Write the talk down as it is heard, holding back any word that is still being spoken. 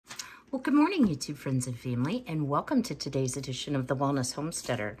Well, good morning, YouTube friends and family, and welcome to today's edition of the Wellness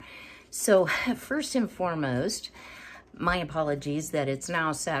Homesteader. So first and foremost, my apologies that it's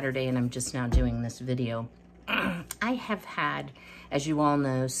now Saturday and I'm just now doing this video. I have had, as you all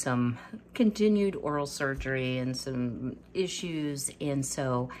know, some continued oral surgery and some issues, and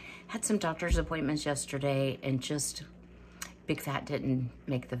so had some doctor's appointments yesterday and just big fat didn't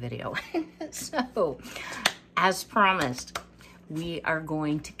make the video. So as promised, we are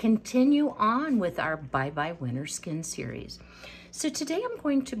going to continue on with our Bye Bye Winter Skin series. So today I'm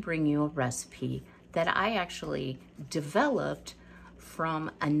going to bring you a recipe that I actually developed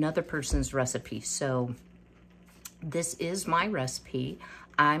from another person's recipe. So this is my recipe.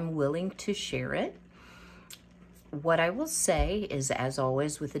 I'm willing to share it. What I will say is, as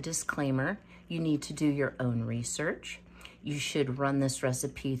always with a disclaimer, you need to do your own research. You should run this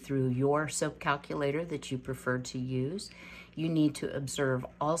recipe through your soap calculator that you prefer to use. You need to observe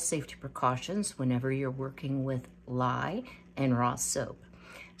all safety precautions whenever you're working with lye and raw soap.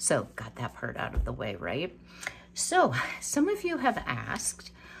 So, got that part out of the way, right? So, some of you have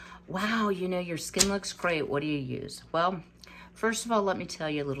asked, wow, you know, your skin looks great. What do you use? Well, first of all, let me tell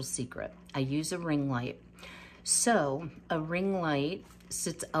you a little secret. I use a ring light. So, a ring light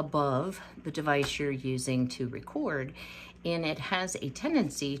sits above the device you're using to record, and it has a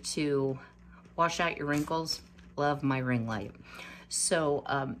tendency to wash out your wrinkles. Love my ring light. So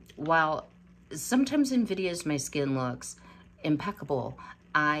while sometimes in videos my skin looks impeccable,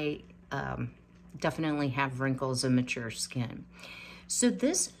 I definitely have wrinkles and mature skin. So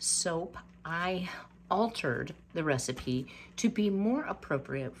this soap, I altered the recipe to be more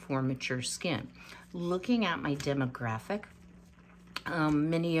appropriate for mature skin. Looking at my demographic,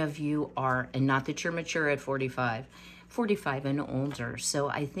 many of you are, and not that you're mature at 45 and older. So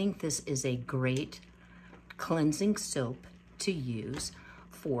I think this is a great cleansing soap to use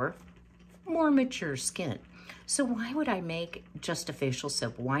for more mature skin. So why would I make just a facial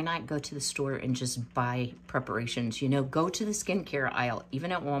soap? Why not go to the store and just buy preparations? You know, go to the skincare aisle,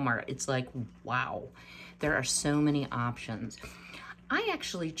 even at Walmart. It's like, wow, there are so many options. I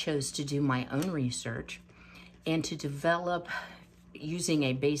actually chose to do my own research and to develop, using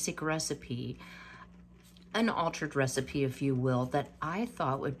a basic recipe, an altered recipe, if you will, that I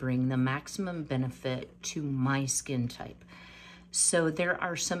thought would bring the maximum benefit to my skin type. So there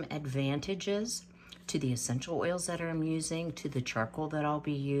are some advantages to the essential oils that I'm using, to the charcoal that I'll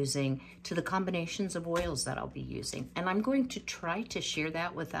be using, to the combinations of oils that I'll be using. And I'm going to try to share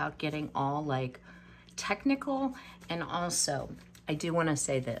that without getting all like technical. And also, I do want to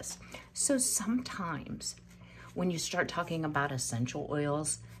say this. So sometimes when you start talking about essential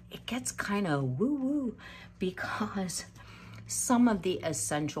oils, it gets kind of woo-woo because some of the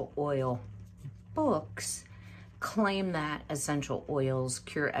essential oil books claim that essential oils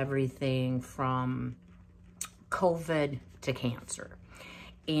cure everything from COVID to cancer.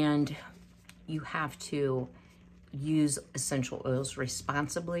 And you have to use essential oils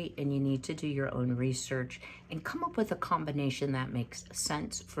responsibly, and you need to do your own research and come up with a combination that makes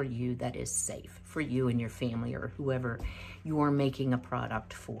sense for you, that is safe for you and your family or whoever you are making a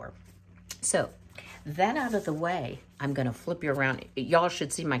product for. So that out of the way, I'm gonna flip you around. Y'all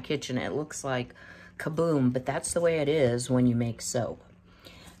should see my kitchen. It looks like kaboom, but that's the way it is when you make soap.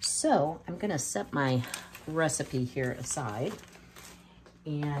 So I'm gonna set my recipe here aside,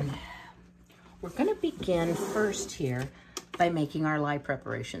 and we're gonna begin first here by making our lye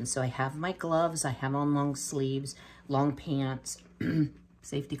preparation. So I have my gloves, I have on long sleeves, long pants,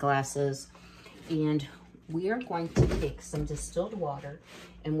 safety glasses, and we are going to take some distilled water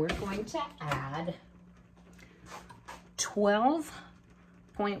and we're going to add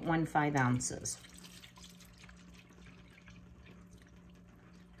 12.15 ounces.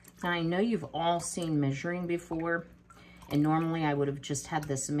 Now I know you've all seen measuring before, and normally I would have just had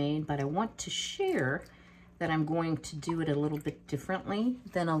this made, but I want to share that I'm going to do it a little bit differently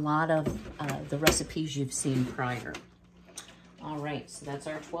than a lot of the recipes you've seen prior. All right, so that's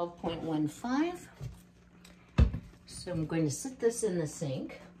our 12.15. So I'm going to sit this in the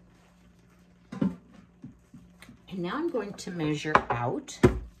sink. And now I'm going to measure out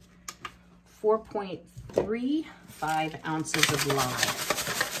 4.35 ounces of lye.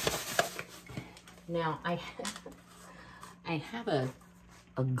 Now I have a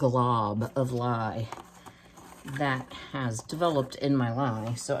glob of lye that has developed in my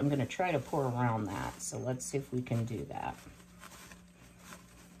lye, so I'm going to try to pour around that. So let's see if we can do that.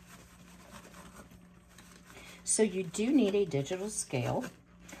 So you do need a digital scale.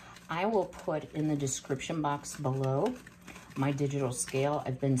 I will put in the description box below my digital scale.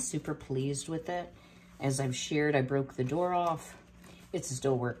 I've been super pleased with it. As I've shared, I broke the door off it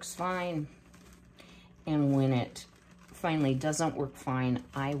still works fine. And when it finally doesn't work fine,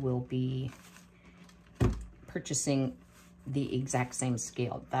 I will be purchasing the exact same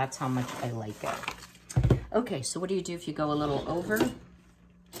scale. That's how much I like it. Okay, so what do you do if you go a little over?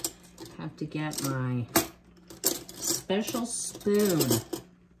 Have to get my special spoon.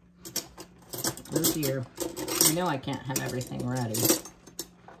 Oh dear. I know I can't have everything ready.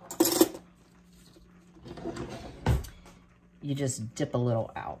 You just dip a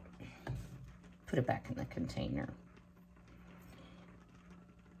little out. Put it back in the container.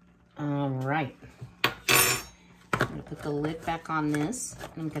 All right. I'm gonna put the lid back on this,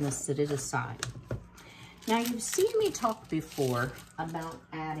 and I'm gonna set it aside. Now, you've seen me talk before about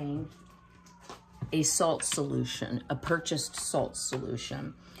adding a salt solution, a purchased salt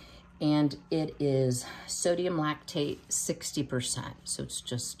solution, and it is sodium lactate 60%. So it's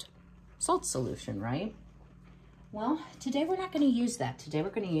just salt solution, right? Well, today we're not going to use that. Today we're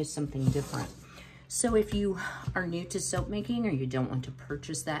going to use something different. So if you are new to soap making or you don't want to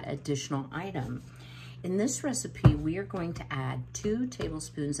purchase that additional item, in this recipe we are going to add 2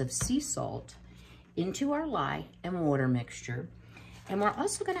 tablespoons of sea salt into our lye and water mixture. And we're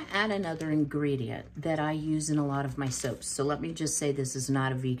also going to add another ingredient that I use in a lot of my soaps. So let me just say this is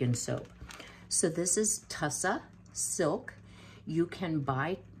not a vegan soap. So this is tussah silk. You can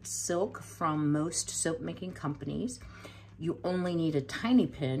buy silk from most soap making companies. You only need a tiny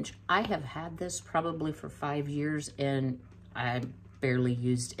pinch. I have had this probably for 5 years and I barely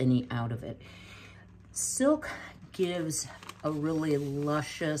used any out of it. Silk gives a really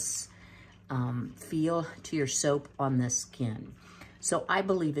luscious feel to your soap on the skin. So I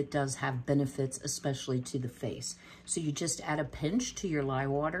believe it does have benefits, especially to the face. So you just add a pinch to your lye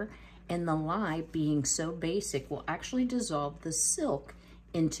water, and the lye, being so basic, will actually dissolve the silk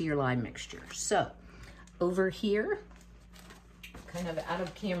into your lye mixture. So over here, kind of out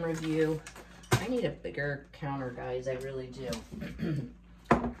of camera view, I need a bigger counter, guys, I really do.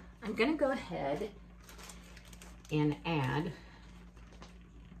 I'm gonna go ahead and add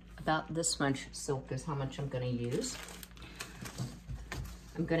about this much silk is how much I'm gonna use.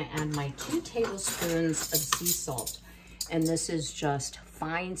 I'm gonna add my 2 tablespoons of sea salt. And this is just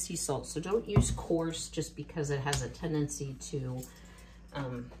fine sea salt. So don't use coarse just because it has a tendency to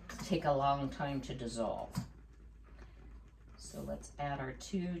take a long time to dissolve. So let's add our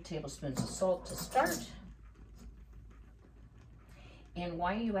 2 tablespoons of salt to start. And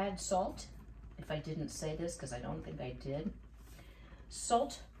why you add salt, if I didn't say this, because I don't think I did,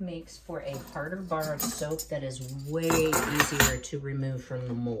 salt makes for a harder bar of soap that is way easier to remove from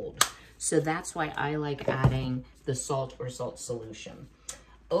the mold. So that's why I like adding the salt or salt solution.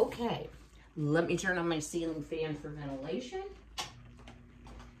 Okay, let me turn on my ceiling fan for ventilation.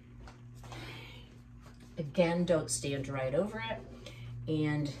 Again, don't stand right over it.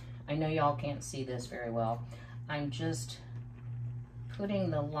 And I know y'all can't see this very well. I'm just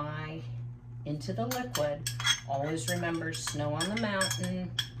putting the lye into the liquid. Always remember, snow on the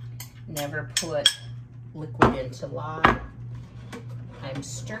mountain. Never put liquid into lye. I'm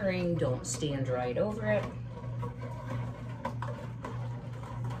stirring, don't stand right over it.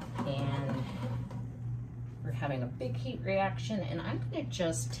 And we're having a big heat reaction, and I'm gonna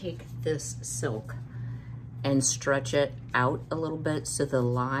just take this silk and stretch it out a little bit so the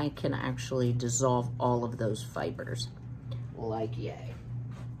lye can actually dissolve all of those fibers, like yay.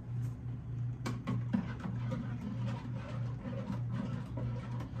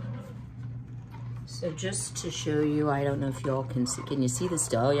 So just to show you, I don't know if y'all can see, can you see the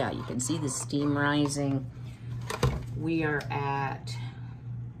steam? Oh yeah, you can see the steam rising. We are at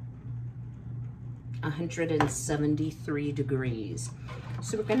 173 degrees.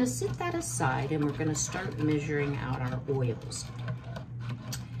 So we're gonna set that aside and we're gonna start measuring out our oils.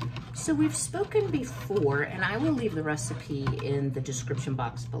 So we've spoken before, and I will leave the recipe in the description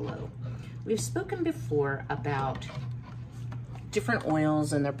box below. We've spoken before about different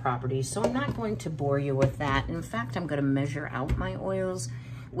oils and their properties, so I'm not going to bore you with that. In fact, I'm gonna measure out my oils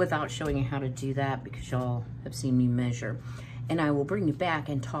without showing you how to do that because y'all have seen me measure. And I will bring you back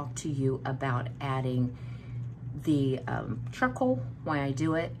and talk to you about adding the charcoal, why I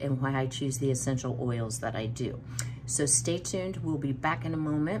do it, and why I choose the essential oils that I do. So stay tuned, we'll be back in a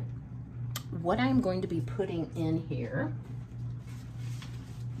moment. What I'm going to be putting in here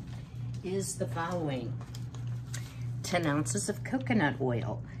is the following: 10 ounces of coconut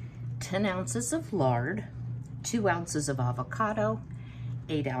oil, 10 ounces of lard, 2 ounces of avocado,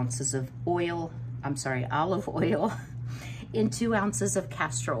 8 ounces of olive oil, and 2 ounces of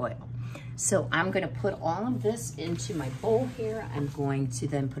castor oil. So I'm gonna put all of this into my bowl here. I'm going to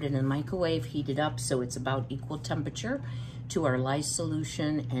then put it in the microwave, heat it up so it's about equal temperature to our lye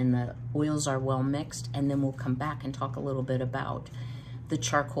solution and the oils are well mixed, and then we'll come back and talk a little bit about the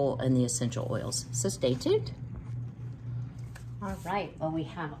charcoal and the essential oils. So stay tuned. All right, well, we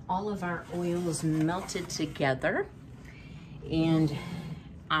have all of our oils melted together, and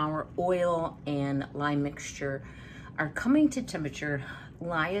our oil and lye mixture are coming to temperature.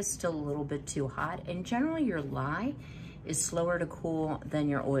 Lye is still a little bit too hot, and generally your lye is slower to cool than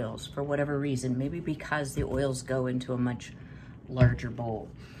your oils for whatever reason, maybe because the oils go into a much larger bowl.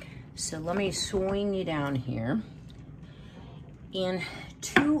 So let me swing you down here. And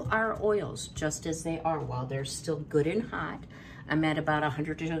to our oils, just as they are, while they're still good and hot, I'm at about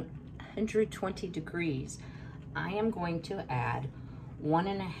 100 to 120 degrees. I am going to add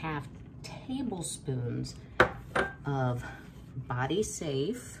 1.5 tablespoons of Body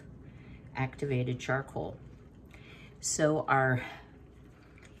Safe activated charcoal. So our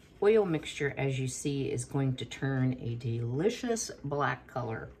oil mixture, as you see, is going to turn a delicious black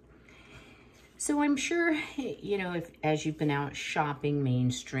color. So I'm sure, you know, if as you've been out shopping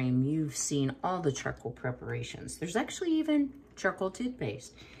mainstream, you've seen all the charcoal preparations. There's actually even charcoal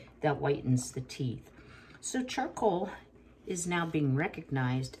toothpaste that whitens the teeth. So charcoal is now being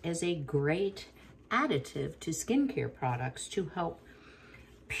recognized as a great additive to skincare products to help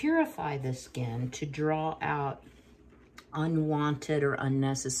purify the skin, to draw out unwanted or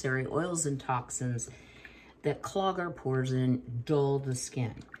unnecessary oils and toxins that clog our pores and dull the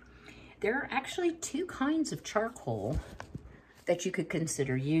skin. There are actually 2 kinds of charcoal that you could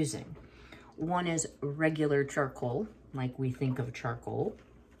consider using. One is regular charcoal, like we think of charcoal.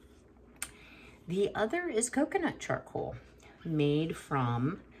 The other is coconut charcoal, made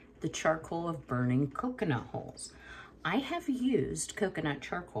from the charcoal of burning coconut hulls. I have used coconut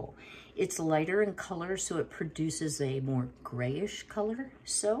charcoal. It's lighter in color, so it produces a more grayish color.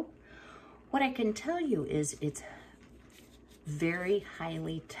 So what I can tell you is it's very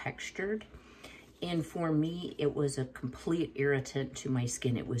highly textured, and for me it was a complete irritant to my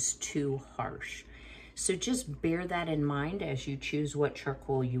skin. It was too harsh. So just bear that in mind as you choose what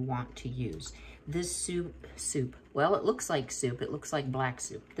charcoal you want to use. This soup, well, it looks like soup. It looks like black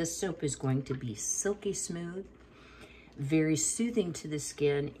soup. This soap is going to be silky smooth, very soothing to the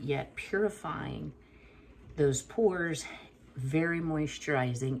skin, yet purifying those pores, very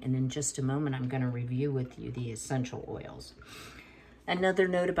moisturizing. And in just a moment, I'm going to review with you the essential oils. Another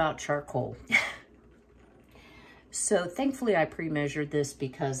note about charcoal. So thankfully I pre-measured this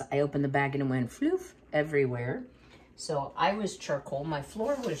because I opened the bag and it went floof everywhere. So I was charcoal, my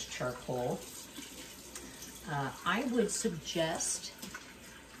floor was charcoal. I would suggest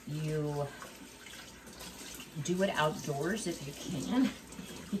you do it outdoors if you can,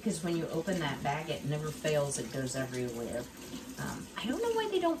 because when you open that bag, it never fails, it goes everywhere. I don't know why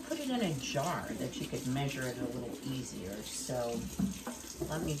they don't put it in a jar that you could measure it a little easier. So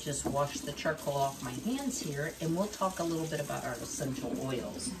let me just wash the charcoal off my hands here, and we'll talk a little bit about our essential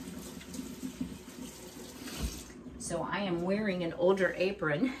oils. So I am wearing an older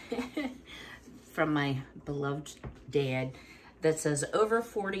apron from my beloved dad that says over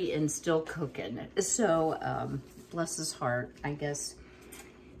 40 and still cooking. So bless his heart, I guess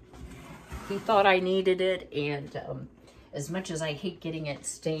he thought I needed it, and as much as I hate getting it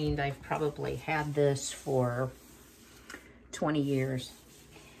stained, I've probably had this for 20 years.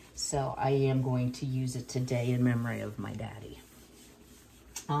 So I am going to use it today in memory of my daddy.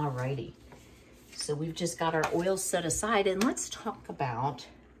 Alrighty. So we've just got our oils set aside, and let's talk about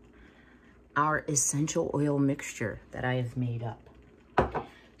our essential oil mixture that I have made up.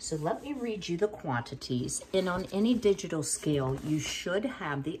 So let me read you the quantities, and on any digital scale, you should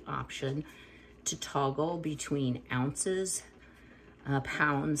have the option to toggle between ounces,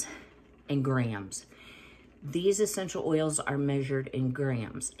 pounds, and grams. These essential oils are measured in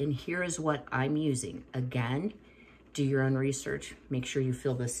grams, and here is what I'm using. Again, do your own research. Make sure you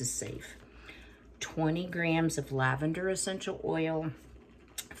feel this is safe. 20 grams of lavender essential oil,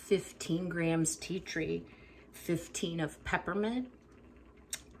 15 grams tea tree, 15 of peppermint,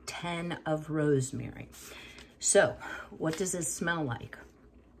 10 of rosemary. So what does it smell like?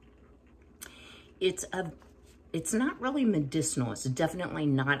 It's not really medicinal. It's definitely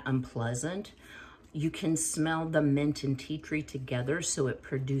not unpleasant. You can smell the mint and tea tree together, so it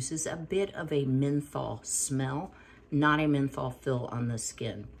produces a bit of a menthol smell, not a menthol feel on the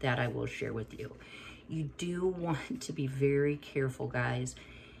skin. That I will share with you. You do want to be very careful, guys.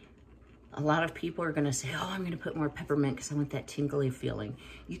 A lot of people are gonna say, oh, I'm gonna put more peppermint because I want that tingly feeling.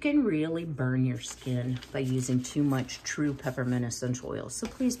 You can really burn your skin by using too much true peppermint essential oil, so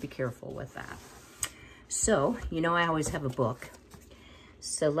please be careful with that. So, you know I always have a book.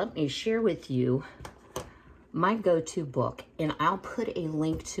 So let me share with you my go-to book, and I'll put a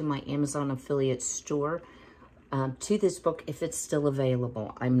link to my Amazon affiliate store to this book if it's still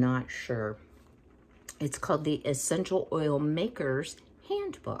available. I'm not sure. It's called the Essential Oil Maker's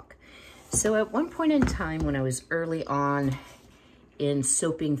Handbook. So at one point in time when I was early on in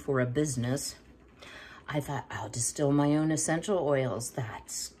soaping for a business, I thought, I'll distill my own essential oils.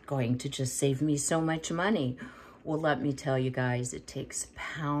 That's going to just save me so much money. Well, let me tell you guys, it takes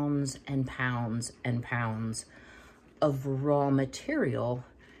pounds and pounds and pounds of raw material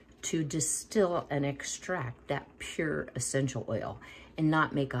to distill and extract that pure essential oil and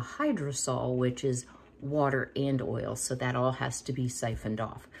not make a hydrosol, which is water and oil. So that all has to be siphoned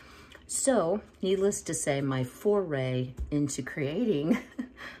off. So needless to say, my foray into creating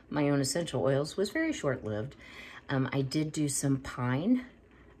my own essential oils was very short-lived. I did do some pine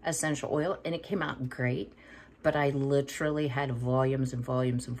essential oil and it came out great, but I literally had volumes and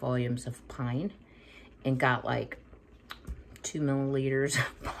volumes and volumes of pine and got like 2 milliliters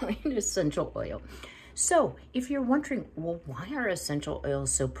of pine essential oil. So if you're wondering, well, why are essential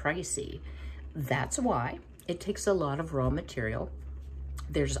oils so pricey? That's why. It takes a lot of raw material.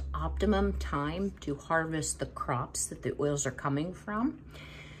 There's optimum time to harvest the crops that the oils are coming from.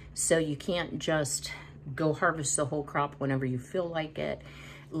 So you can't just go harvest the whole crop whenever you feel like it.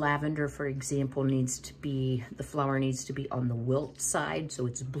 Lavender, for example, needs to be, the flower needs to be on the wilt side. So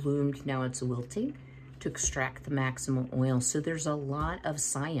it's bloomed, now it's wilting to extract the maximum oil. So there's a lot of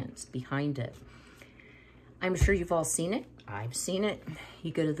science behind it. I'm sure you've all seen it. I've seen it.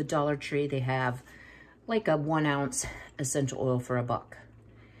 You go to the Dollar Tree, they have like a 1 ounce essential oil for $1.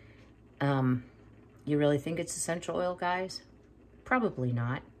 You really think it's essential oil, guys? Probably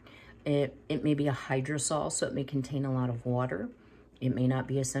not. It may be a hydrosol, so it may contain a lot of water. It may not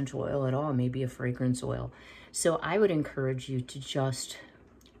be essential oil at all. It may be a fragrance oil. So I would encourage you to just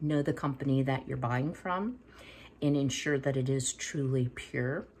know the company that you're buying from and ensure that it is truly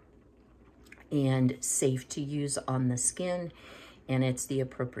pure and safe to use on the skin, and it's the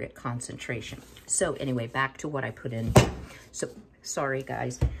appropriate concentration. So anyway, back to what I put in. So sorry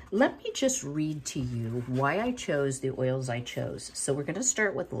guys, let me just read to you why I chose the oils I chose. So we're gonna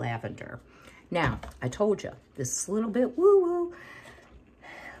start with lavender. Now, I told you, this is a little bit woo-woo.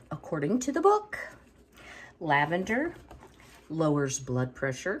 According to the book, lavender lowers blood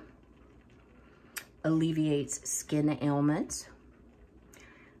pressure, alleviates skin ailments.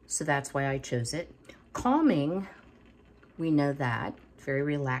 So that's why I chose it. Calming, we know that, very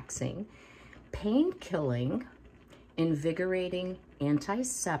relaxing. Pain killing, invigorating,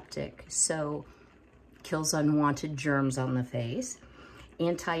 antiseptic, so kills unwanted germs on the face.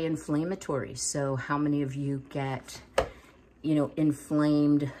 Anti-inflammatory, so how many of you get, you know,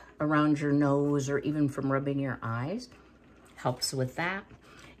 inflamed around your nose or even from rubbing your eyes? Helps with that.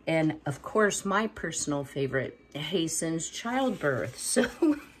 And of course, my personal favorite, hastens childbirth. So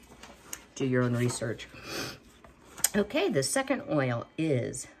do your own research. Okay, the second oil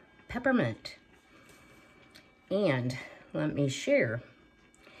is peppermint. And let me share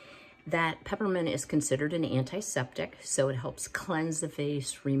that peppermint is considered an antiseptic, so it helps cleanse the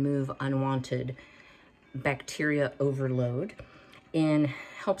face, remove unwanted bacteria overload, and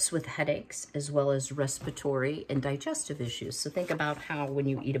helps with headaches as well as respiratory and digestive issues. So think about how when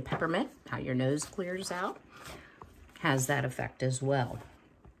you eat a peppermint, how your nose clears out, has that effect as well.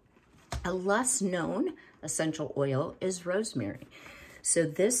 A less known essential oil is rosemary. So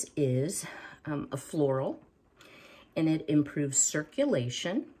this is a floral, and it improves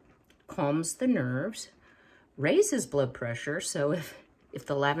circulation, calms the nerves, raises blood pressure. So if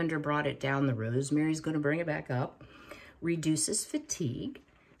the lavender brought it down, the rosemary is going to bring it back up. Reduces fatigue,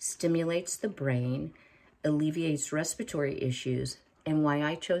 stimulates the brain, alleviates respiratory issues. And why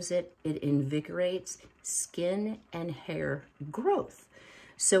I chose it, it invigorates skin and hair growth.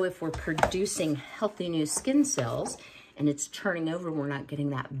 So if we're producing healthy new skin cells and it's turning over, we're not getting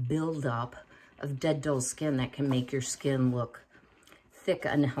that buildup of dead, dull skin that can make your skin look thick,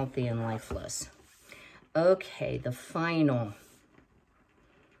 unhealthy, and lifeless. Okay, the final.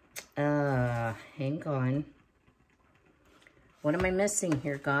 Hang on. What am I missing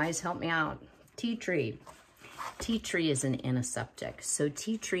here, guys? Help me out. Tea tree. Tea tree is an antiseptic. So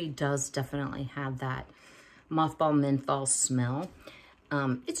tea tree does definitely have that mothball menthol smell.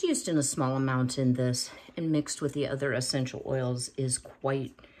 It's used in a small amount in this, and mixed with the other essential oils is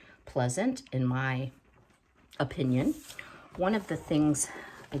quite pleasant, in my opinion. One of the things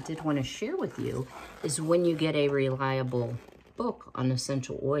I did want to share with you is when you get a reliable book on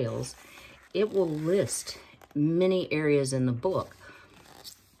essential oils, it will list many areas in the book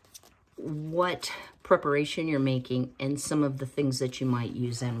what preparation you're making and some of the things that you might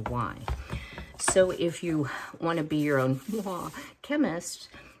use and why. So if you want to be your own chemist,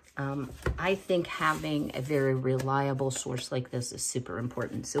 I think having a very reliable source like this is super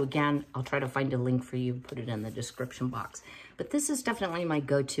important. So again, I'll try to find a link for you, put it in the description box. But this is definitely my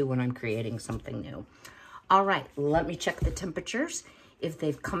go-to when I'm creating something new. All right, let me check the temperatures. If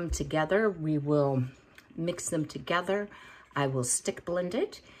they've come together, we will mix them together. I will stick blend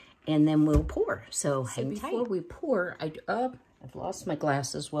it, and then we'll pour. So hang tight. Before we pour, I've lost my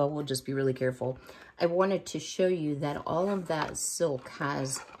glass as well. We'll just be really careful. I wanted to show you that all of that silk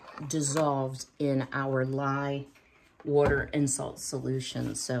has dissolved in our lye, water, and salt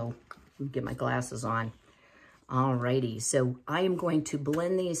solution. So let me get my glasses on. Alrighty, so I am going to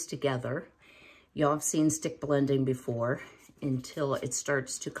blend these together. Y'all have seen stick blending before until it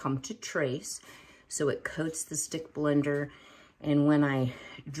starts to come to trace. So it coats the stick blender, and when I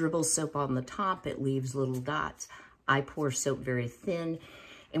dribble soap on the top, it leaves little dots. I pour soap very thin,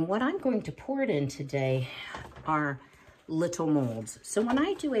 and what I'm going to pour it in today are little molds. So when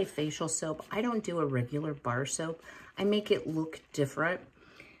I do a facial soap, I don't do a regular bar soap. I make it look different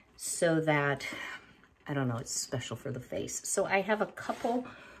so that, I don't know, it's special for the face. So I have a couple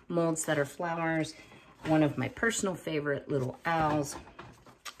molds that are flowers, one of my personal favorite, little owls.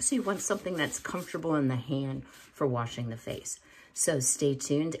 So you want something that's comfortable in the hand for washing the face. So stay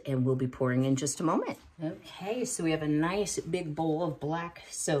tuned, and we'll be pouring in just a moment. Okay, so we have a nice big bowl of black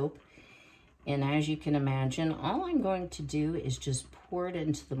soap. And as you can imagine, all I'm going to do is just pour it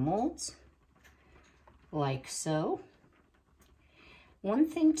into the molds, like so. One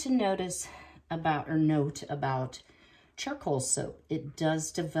thing to notice about, or note about charcoal soap, it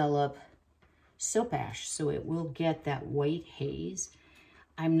does develop soap ash, so it will get that white haze.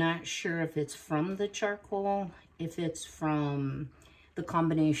 I'm not sure if it's from the charcoal, if it's from the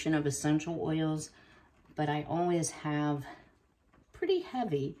combination of essential oils, but I always have pretty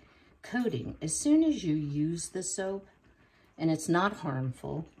heavy coating. As soon as you use the soap, and it's not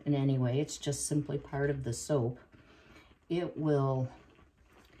harmful in any way, it's just simply part of the soap, it will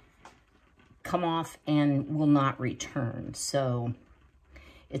come off and will not return. So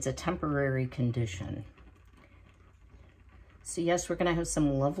it's a temporary condition. So yes, we're gonna have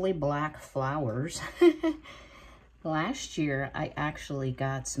some lovely black flowers. Last year, I actually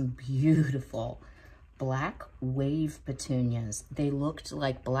got some beautiful black wave petunias. They looked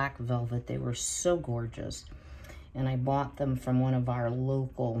like black velvet. They were so gorgeous. And I bought them from one of our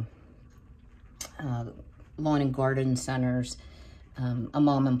local lawn and garden centers, a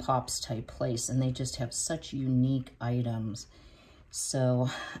mom and pop's type place. And they just have such unique items.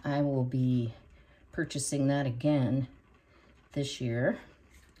 So I will be purchasing that again this year.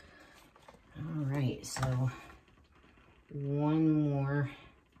 All right, so one more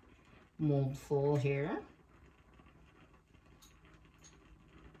mold full here.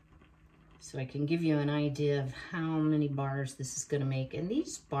 So I can give you an idea of how many bars this is going to make. And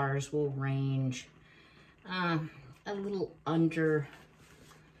these bars will range a little under,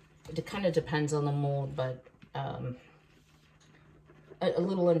 it kind of depends on the mold, but a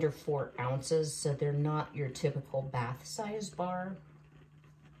little under 4 ounces. So they're not your typical bath size bar.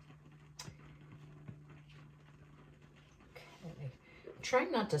 Try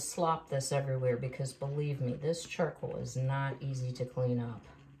not to slop this everywhere, because believe me, this charcoal is not easy to clean up.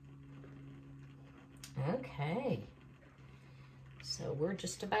 Okay, so we're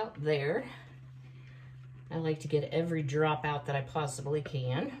just about there. I like to get every drop out that I possibly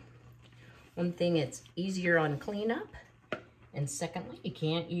can. One thing, it's easier on cleanup, and secondly, you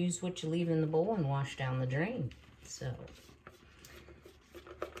can't use what you leave in the bowl and wash down the drain. So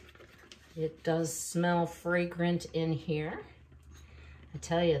it does smell fragrant in here. I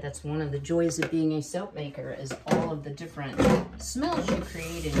tell you, that's one of the joys of being a soap maker, is all of the different smells you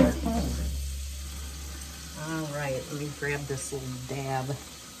create in your home. All right, let me grab this little dab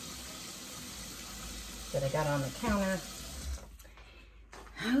that I got on the counter.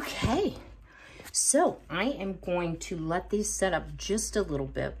 Okay, so I am going to let these set up just a little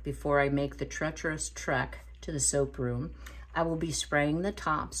bit before I make the treacherous trek to the soap room. I will be spraying the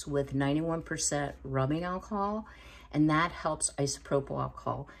tops with 91% rubbing alcohol, and that helps, isopropyl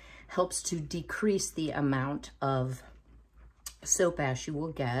alcohol, helps to decrease the amount of soap ash you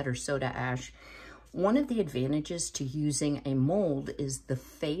will get, or soda ash. One of the advantages to using a mold is the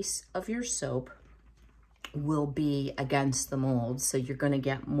face of your soap will be against the mold, so you're going to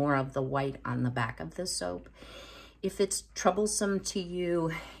get more of the white on the back of the soap. If it's troublesome to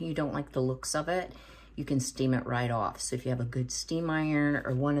you, you don't like the looks of it, you can steam it right off. So if you have a good steam iron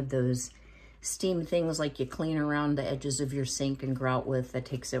or one of those steam things like you clean around the edges of your sink and grout with, that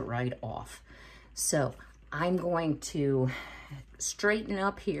takes it right off. So I'm going to straighten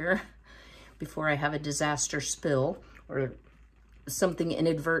up here, before I have a disaster spill or something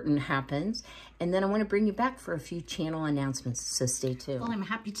inadvertent happens. And then I want to bring you back for a few channel announcements, so stay tuned. Well, I'm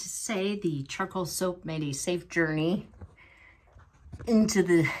happy to say the charcoal soap made a safe journey into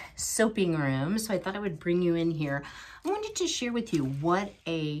the soaping room, so I thought I would bring you in here. I wanted to share with you what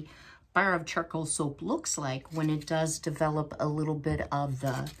a bar of charcoal soap looks like when it does develop a little bit of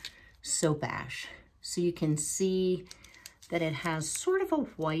the soap ash. So you can see that it has sort of a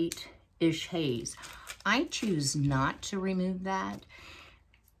white-ish haze. I choose not to remove that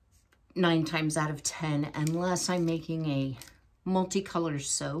 9 times out of 10 unless I'm making a multicolor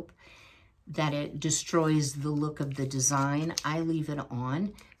soap that it destroys the look of the design. I leave it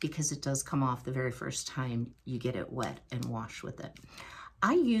on because it does come off the very first time you get it wet and wash with it.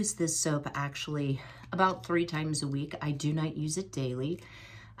 I use this soap actually about 3 times a week. I do not use it daily.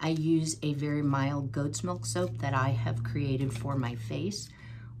 I use a very mild goat's milk soap that I have created for my face.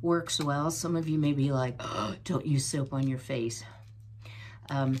 Works well. Some of you may be like, oh, don't use soap on your face.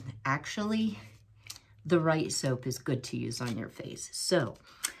 Actually, the right soap is good to use on your face. So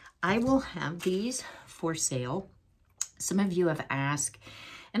I will have these for sale. Some of you have asked,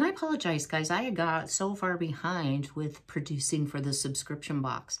 and I apologize, guys. I got so far behind with producing for the subscription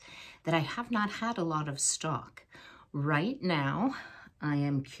box that I have not had a lot of stock. Right now, I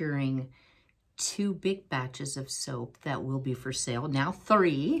am curing 2 big batches of soap that will be for sale. Now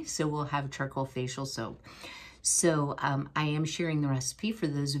 3, so we'll have charcoal facial soap. So I am sharing the recipe for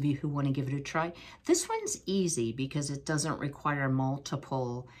those of you who want to give it a try. This one's easy because it doesn't require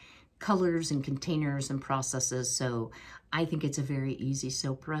multiple colors and containers and processes. So I think it's a very easy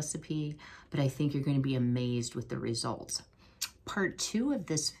soap recipe, but I think you're going to be amazed with the results. Part 2 of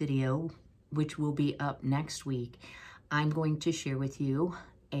this video, which will be up next week, I'm going to share with you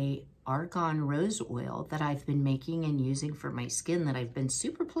a argan rose oil that I've been making and using for my skin that I've been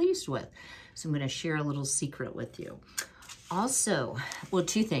super pleased with. So I'm going to share a little secret with you. Also, well,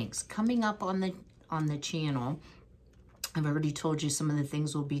 2 things coming up on the channel. I've already told you some of the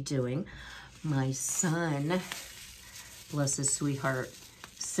things we'll be doing. My son, bless his sweetheart,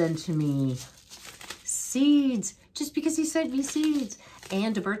 sent me seeds just because he sent me seeds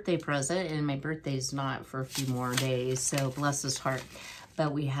and a birthday present, and my birthday's not for a few more days, so bless his heart.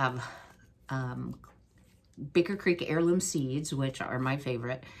 But we have Baker Creek heirloom seeds, which are my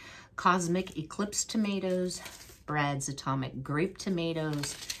favorite, Cosmic Eclipse tomatoes, Brad's Atomic grape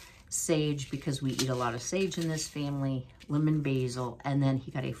tomatoes, sage, because we eat a lot of sage in this family, lemon basil, and then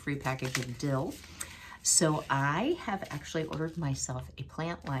he got a free package of dill. So I have actually ordered myself a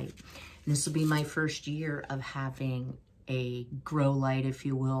plant light. This will be my first year of having a grow light, if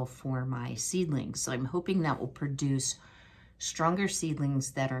you will, for my seedlings. So I'm hoping that will produce stronger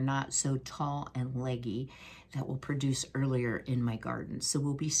seedlings that are not so tall and leggy, that will produce earlier in my garden. So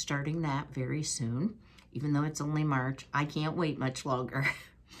we'll be starting that very soon. Even though it's only March, I can't wait much longer.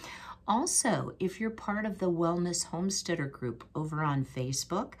 Also, if you're part of the Wellness Homesteader group over on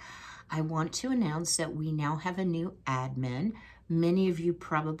Facebook, I want to announce that we now have a new admin. Many of you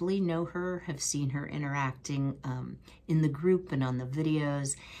probably know her, have seen her interacting in the group and on the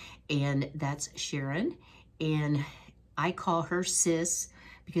videos, and that's Sharon. And I call her Sis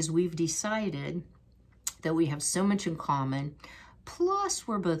because we've decided that we have so much in common, plus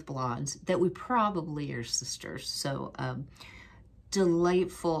we're both blondes, that we probably are sisters. So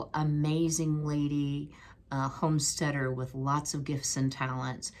delightful, amazing lady, homesteader with lots of gifts and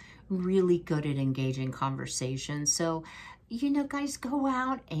talents, really good at engaging conversation. So, you know, guys, go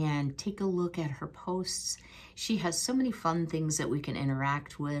out and take a look at her posts. She has so many fun things that we can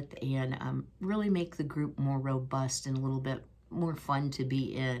interact with and really make the group more robust and a little bit more fun to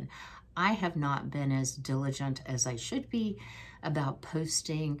be in. I have not been as diligent as I should be about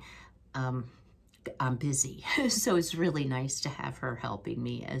posting. I'm busy, so it's really nice to have her helping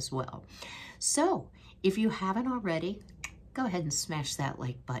me as well. So if you haven't already, go ahead and smash that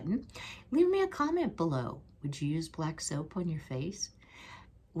like button. Leave me a comment below. Would you use black soap on your face?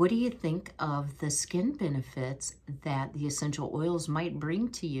 What do you think of the skin benefits that the essential oils might bring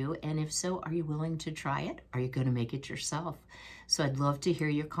to you? And if so, are you willing to try it? Are you going to make it yourself? So I'd love to hear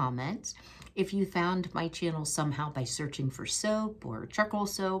your comments. If you found my channel somehow by searching for soap or charcoal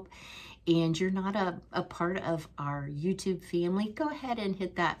soap, and you're not a part of our YouTube family, go ahead and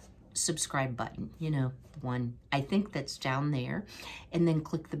hit that subscribe button, you know, the one I think that's down there, and then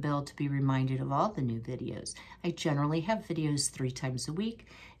click the bell to be reminded of all the new videos. I generally have videos 3 times a week,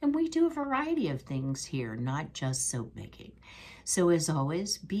 and we do a variety of things here, not just soap making. So as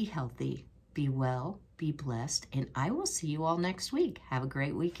always, be healthy, be well, be blessed, and I will see you all next week. Have a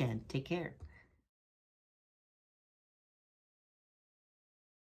great weekend. Take care.